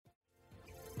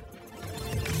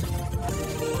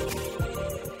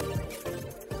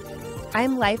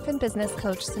I'm life and business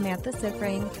coach Samantha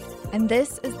Sifring, and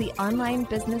this is the Online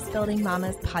Business Building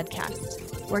Mamas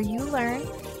podcast, where you learn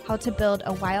how to build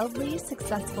a wildly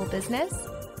successful business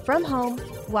from home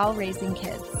while raising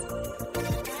kids.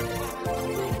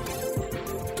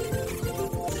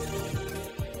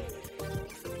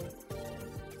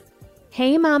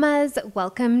 Hey mamas,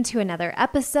 welcome to another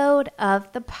episode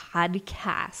of the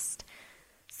podcast.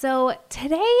 So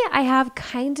today I have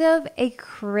kind of a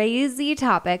crazy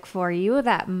topic for you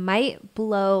that might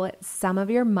blow some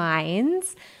of your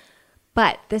minds,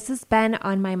 but this has been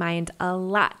on my mind a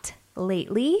lot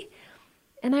lately,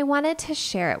 and I wanted to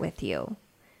share it with you.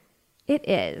 It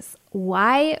is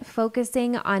why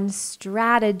focusing on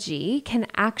strategy can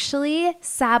actually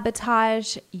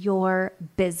sabotage your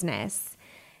business.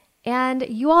 And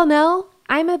you all know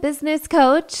I'm a business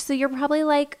coach, so you're probably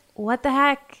like, what the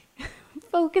heck?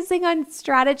 Focusing on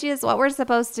strategy is what we're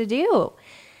supposed to do.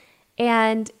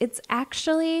 And it's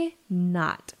actually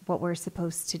not what we're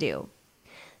supposed to do.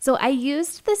 So I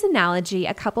used this analogy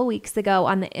a couple weeks ago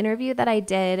on the interview that I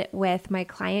did with my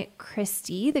client,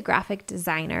 Christy, the graphic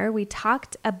designer. We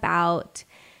talked about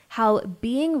how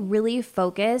being really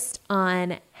focused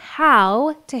on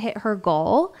how to hit her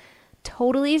goal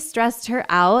totally stressed her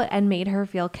out and made her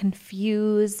feel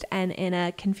confused and in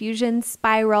a confusion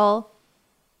spiral.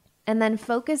 And then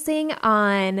focusing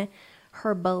on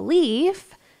her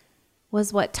belief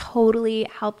was what totally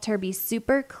helped her be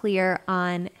super clear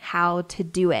on how to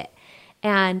do it.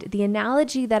 And the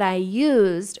analogy that I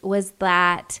used was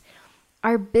that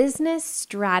our business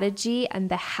strategy and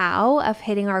the how of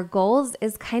hitting our goals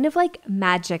is kind of like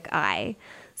magic eye.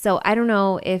 So I don't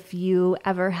know if you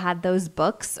ever had those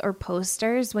books or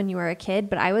posters when you were a kid,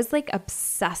 but I was like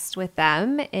obsessed with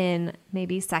them in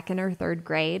maybe second or third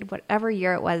grade, whatever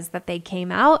year it was that they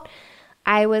came out.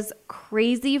 I was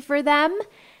crazy for them.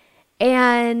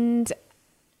 And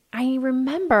I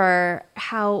remember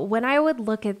how when I would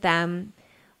look at them,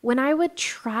 when I would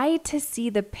try to see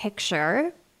the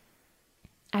picture,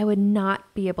 I would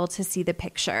not be able to see the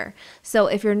picture. So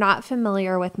if you're not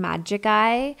familiar with Magic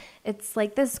Eye, it's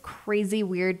like this crazy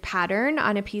weird pattern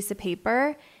on a piece of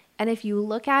paper. And if you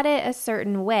look at it a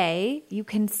certain way, you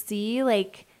can see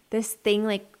like this thing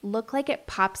like look like it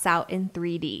pops out in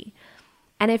 3D.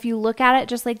 And if you look at it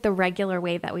just like the regular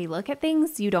way that we look at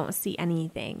things, you don't see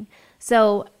anything.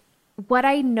 So what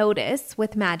I notice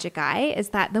with Magic Eye is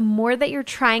that the more that you're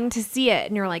trying to see it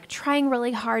and you're like trying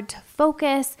really hard to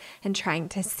focus and trying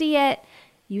to see it,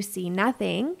 you see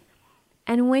nothing.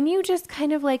 And when you just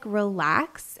kind of like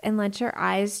relax and let your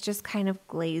eyes just kind of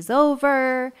glaze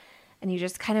over and you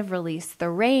just kind of release the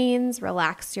reins,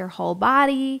 relax your whole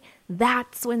body,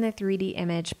 that's when the 3D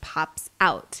image pops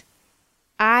out.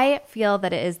 I feel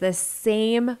that it is the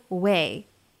same way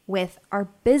with our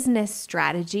business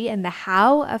strategy and the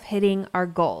how of hitting our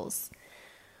goals.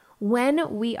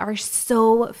 When we are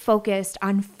so focused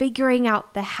on figuring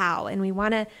out the how and we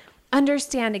want to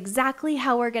understand exactly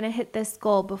how we're going to hit this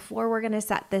goal before we're going to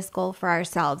set this goal for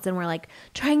ourselves, and we're like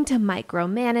trying to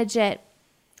micromanage it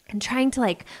and trying to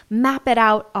like map it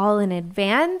out all in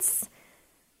advance,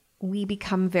 we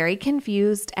become very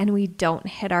confused and we don't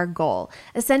hit our goal.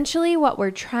 Essentially, what we're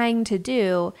trying to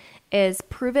do is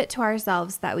prove it to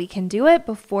ourselves that we can do it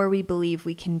before we believe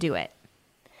we can do it.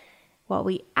 What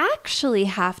we actually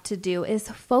have to do is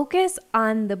focus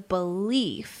on the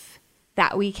belief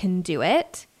that we can do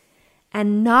it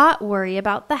and not worry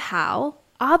about the how.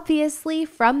 Obviously,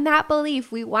 from that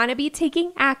belief, we want to be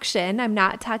taking action. I'm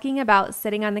not talking about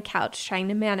sitting on the couch trying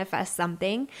to manifest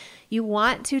something. You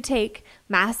want to take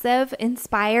massive,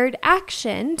 inspired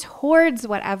action towards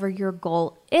whatever your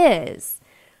goal is.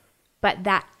 But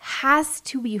that has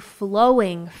to be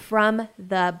flowing from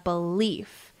the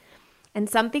belief. And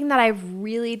something that I've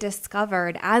really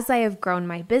discovered as I have grown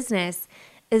my business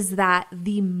is that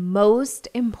the most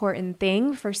important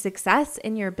thing for success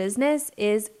in your business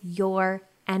is your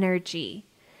energy.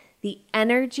 The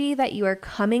energy that you are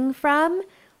coming from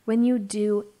when you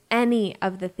do any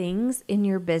of the things in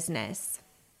your business.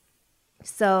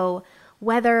 So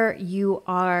whether you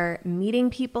are meeting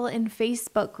people in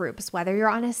Facebook groups, whether you're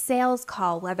on a sales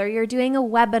call, whether you're doing a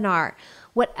webinar,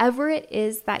 whatever it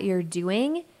is that you're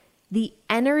doing, the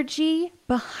energy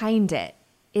behind it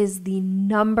is the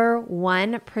number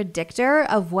one predictor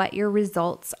of what your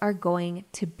results are going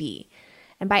to be.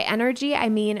 And by energy, I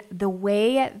mean the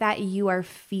way that you are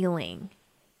feeling.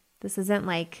 This isn't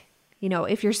like,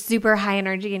 if you're super high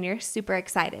energy and you're super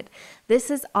excited. This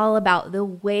is all about the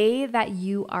way that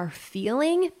you are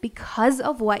feeling because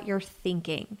of what you're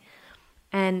thinking.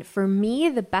 And for me,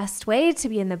 the best way to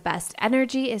be in the best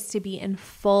energy is to be in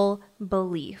full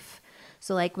belief.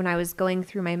 So like when I was going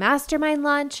through my mastermind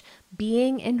launch,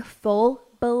 being in full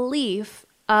belief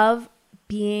of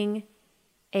being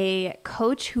a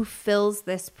coach who fills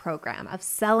this program, of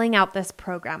selling out this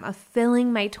program, of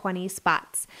filling my 20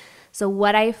 spots. So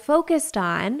what I focused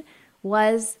on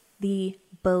was the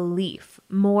belief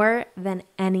more than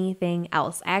anything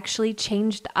else. I actually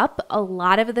changed up a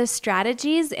lot of the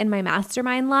strategies in my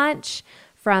mastermind launch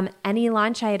from any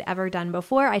launch I had ever done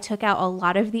before. I took out a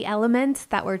lot of the elements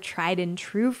that were tried and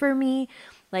true for me,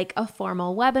 like a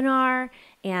formal webinar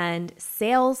and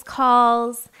sales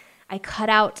calls. I cut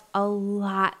out a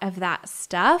lot of that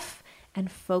stuff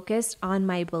and focused on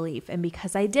my belief. And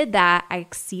because I did that, I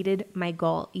exceeded my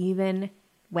goal, even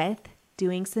with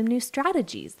doing some new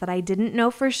strategies that I didn't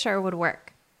know for sure would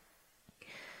work.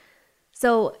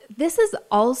 So this is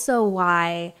also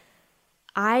why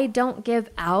I don't give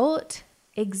out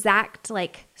exact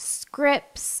like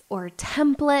scripts or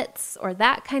templates or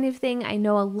that kind of thing. I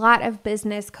know a lot of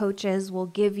business coaches will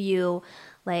give you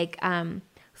like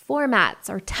formats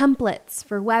or templates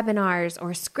for webinars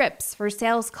or scripts for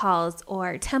sales calls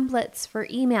or templates for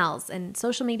emails and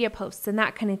social media posts and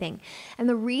that kind of thing. And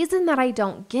the reason that I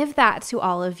don't give that to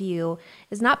all of you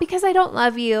is not because I don't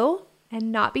love you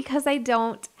and not because I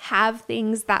don't have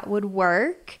things that would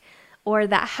work or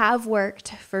that have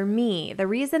worked for me. The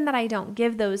reason that I don't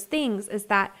give those things is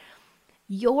that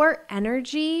your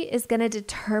energy is going to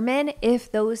determine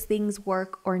if those things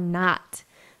work or not.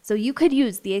 So you could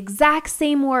use the exact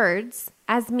same words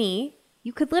as me.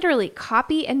 You could literally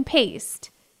copy and paste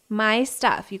my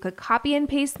stuff. You could copy and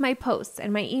paste my posts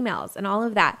and my emails and all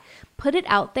of that. Put it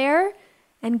out there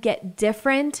and get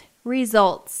different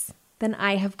results than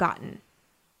I have gotten.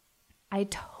 I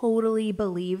totally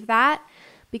believe that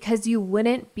because you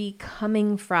wouldn't be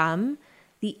coming from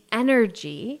the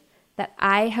energy that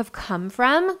I have come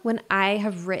from when I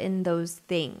have written those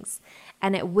things.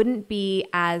 And it wouldn't be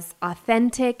as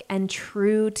authentic and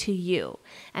true to you.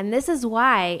 And this is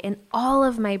why in all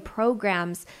of my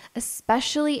programs,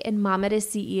 especially in Mama to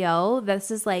CEO,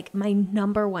 this is like my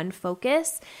number one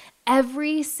focus.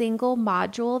 Every single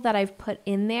module that I've put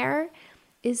in there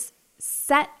is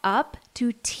set up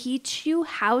to teach you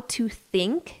how to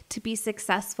think to be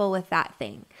successful with that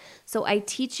thing. So I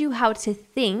teach you how to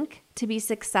think to be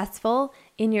successful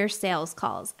in your sales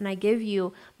calls. And I give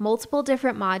you multiple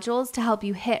different modules to help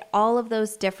you hit all of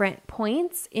those different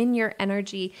points in your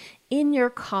energy, in your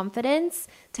confidence,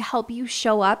 to help you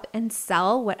show up and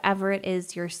sell whatever it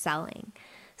is you're selling.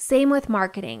 Same with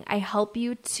marketing. I help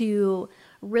you to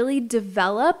really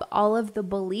develop all of the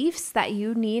beliefs that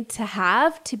you need to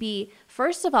have to be,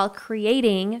 first of all,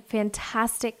 creating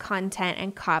fantastic content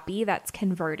and copy that's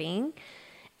converting,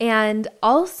 and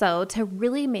also to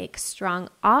really make strong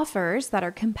offers that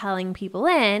are compelling people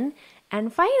in,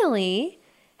 and finally,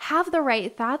 have the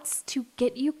right thoughts to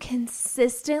get you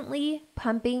consistently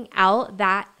pumping out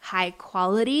that high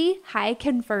quality, high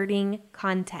converting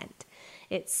content.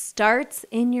 It starts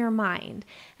in your mind.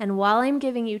 And while I'm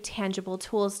giving you tangible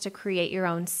tools to create your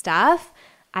own stuff,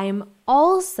 I'm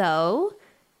also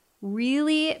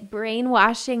really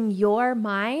brainwashing your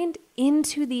mind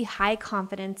into the high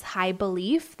confidence, high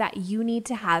belief that you need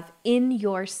to have in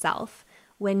yourself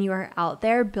when you are out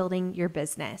there building your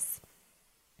business.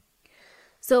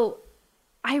 So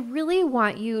I really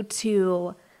want you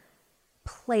to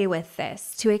play with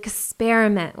this, to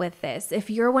experiment with this.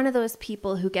 If you're one of those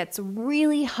people who gets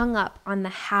really hung up on the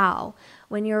how,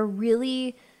 when you're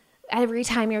really, every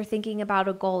time you're thinking about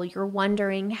a goal, you're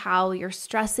wondering how, you're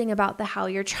stressing about the how,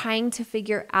 you're trying to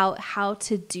figure out how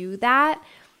to do that,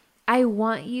 I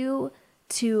want you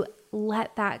to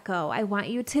let that go. I want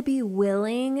you to be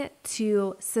willing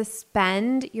to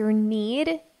suspend your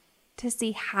need to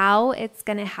see how it's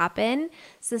going to happen,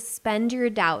 suspend your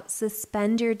doubt,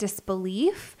 suspend your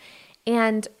disbelief,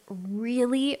 and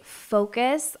really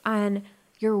focus on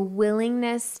your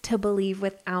willingness to believe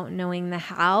without knowing the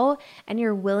how, and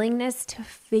your willingness to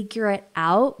figure it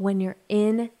out when you're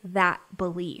in that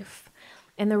belief.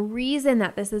 And the reason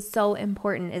that this is so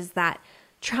important is that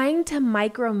trying to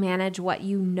micromanage what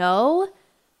you know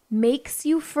makes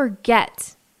you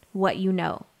forget what you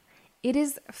know. It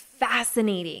is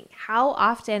fascinating how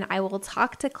often I will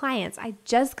talk to clients. I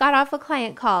just got off a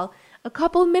client call a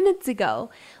couple minutes ago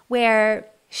where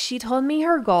she told me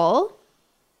her goal,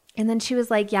 and then she was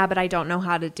like, yeah, but I don't know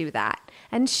how to do that.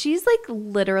 And she's like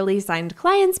literally signed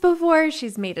clients before.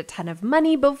 She's made a ton of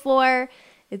money before.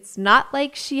 It's not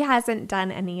like she hasn't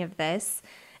done any of this.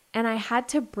 And I had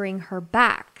to bring her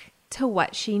back to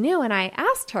what she knew. And I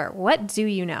asked her, what do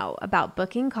you know about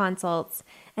booking consults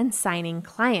and signing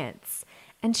clients?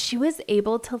 and she was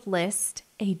able to list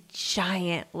a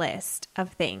giant list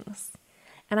of things.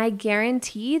 And I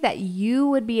guarantee that you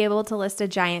would be able to list a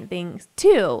giant thing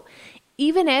too.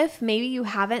 Even if maybe you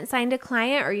haven't signed a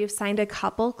client or you've signed a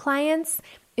couple clients,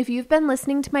 if you've been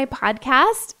listening to my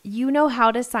podcast, you know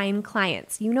how to sign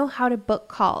clients. You know how to book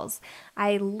calls.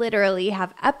 I literally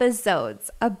have episodes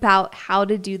about how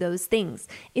to do those things.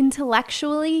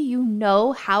 Intellectually, you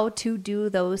know how to do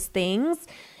those things.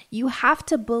 You have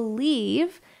to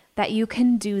believe that you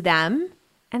can do them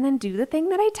and then do the thing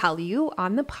that I tell you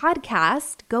on the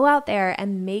podcast. Go out there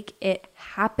and make it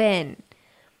happen.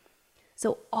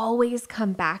 So always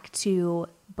come back to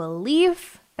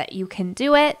belief that you can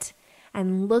do it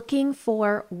and looking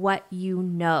for what you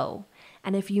know.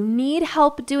 And if you need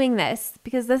help doing this,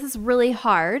 because this is really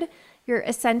hard, you're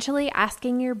essentially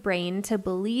asking your brain to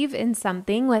believe in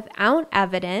something without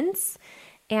evidence.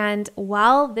 And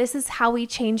while this is how we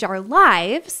change our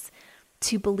lives,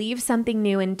 to believe something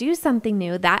new and do something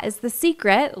new, that is the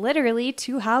secret, literally,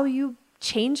 to how you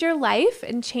change your life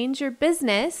and change your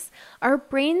business. Our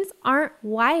brains aren't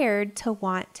wired to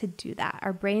want to do that.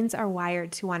 Our brains are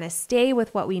wired to want to stay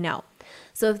with what we know.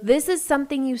 So if this is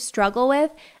something you struggle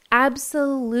with,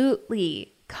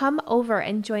 absolutely come over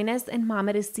and join us in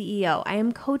Mama to CEO. I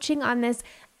am coaching on this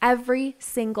every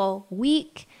single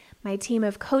week. My team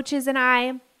of coaches and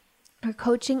I are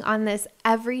coaching on this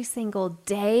every single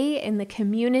day in the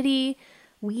community.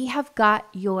 We have got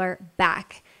your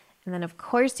back. And then, of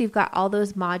course, you've got all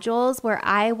those modules where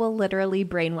I will literally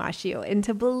brainwash you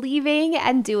into believing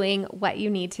and doing what you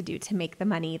need to do to make the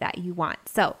money that you want.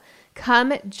 So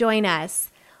come join us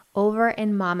over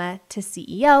in Mama to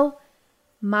CEO,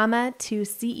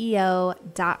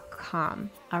 mamatoceo.com.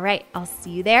 All right, I'll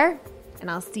see you there, and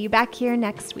I'll see you back here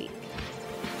next week.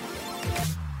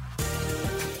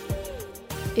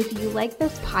 If you like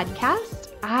this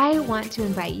podcast, I want to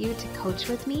invite you to coach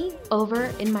with me over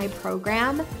in my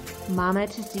program, Mama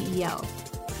to CEO.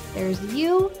 There's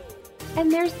you, and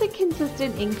there's the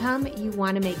consistent income you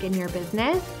want to make in your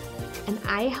business, and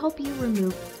I help you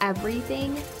remove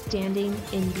everything standing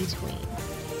in between.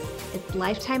 It's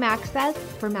lifetime access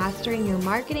for mastering your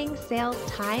marketing, sales,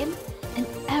 time, and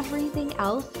everything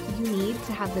else you need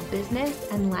to have the business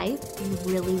and life you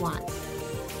really want.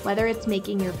 Whether it's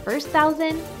making your first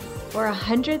 1,000 or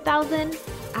 100,000,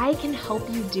 I can help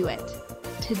you do it.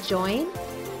 To join,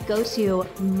 go to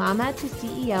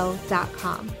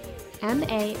mamatoceo.com,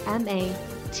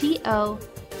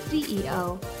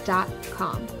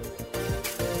 mamatoceo.com.